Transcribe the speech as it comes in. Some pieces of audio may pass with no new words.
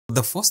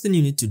The first thing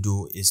you need to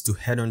do is to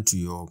head on to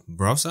your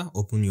browser,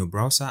 open your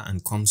browser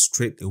and come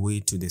straight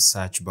away to the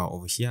search bar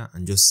over here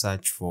and just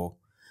search for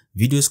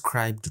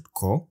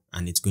Videoscribe.co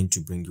and it's going to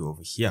bring you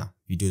over here.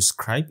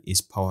 Videoscribe is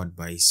powered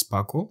by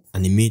Sparkle,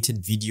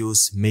 animated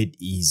videos made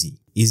easy.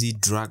 Easy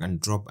drag and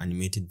drop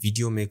animated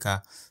video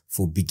maker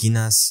for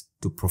beginners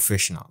to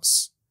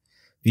professionals.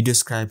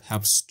 Videoscribe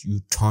helps you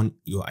turn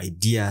your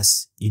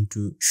ideas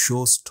into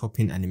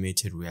show-stopping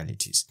animated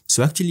realities.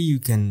 So actually you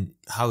can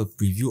have a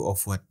preview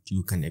of what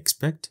you can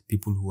expect,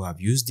 people who have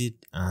used it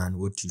and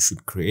what you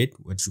should create,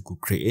 what you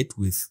could create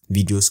with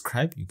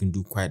Videoscribe. You can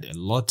do quite a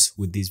lot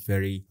with this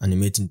very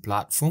animating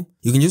platform.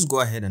 You can just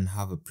go ahead and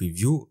have a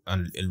preview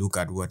and a look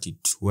at what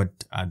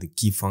are the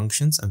key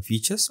functions and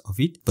features of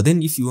it. But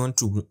then if you want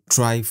to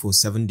try for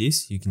 7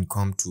 days, you can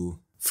come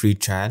to free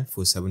trial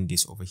for 7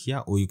 days over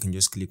here, or you can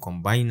just click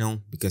on buy now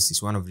because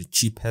it's one of the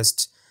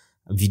cheapest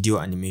video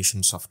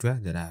animation software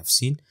that I have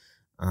seen.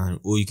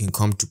 Or you can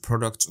come to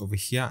products over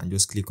here and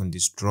just click on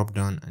this drop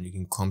down and you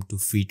can come to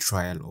free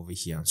trial over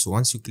here. So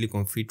once you click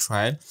on free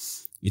trial,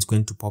 it's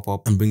going to pop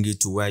up and bring you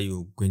to where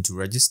you're going to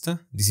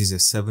register. This is a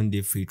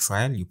 7-day free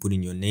trial. You put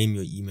in your name,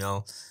 your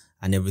email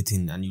and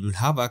everything, and you will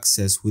have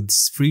access with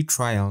this free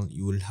trial.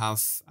 You will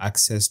have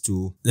access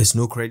to, there's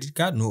no credit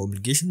card, no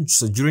obligation.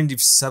 So during the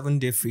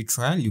 7-day free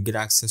trial, you get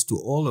access to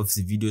all of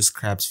the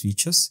Videoscribe's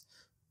features.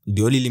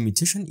 The only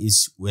limitation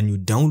is when you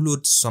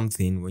download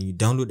something, when you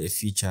download a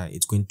feature,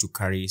 it's going to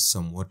carry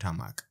some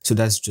watermark. So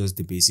that's just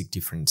the basic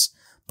difference.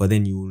 But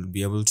then you will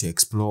be able to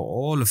explore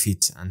all of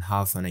it and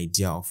have an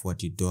idea of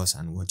what it does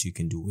and what you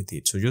can do with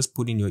it. So just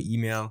put in your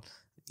email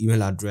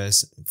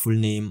address, full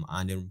name,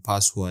 and then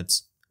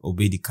passwords.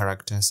 Obey the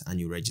characters and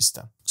you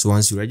register. So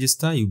once you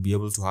register, you'll be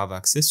able to have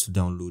access to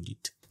download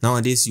it.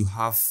 Nowadays, you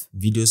have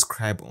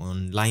Videoscribe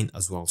online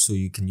as well, so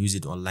you can use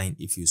it online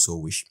if you so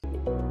wish.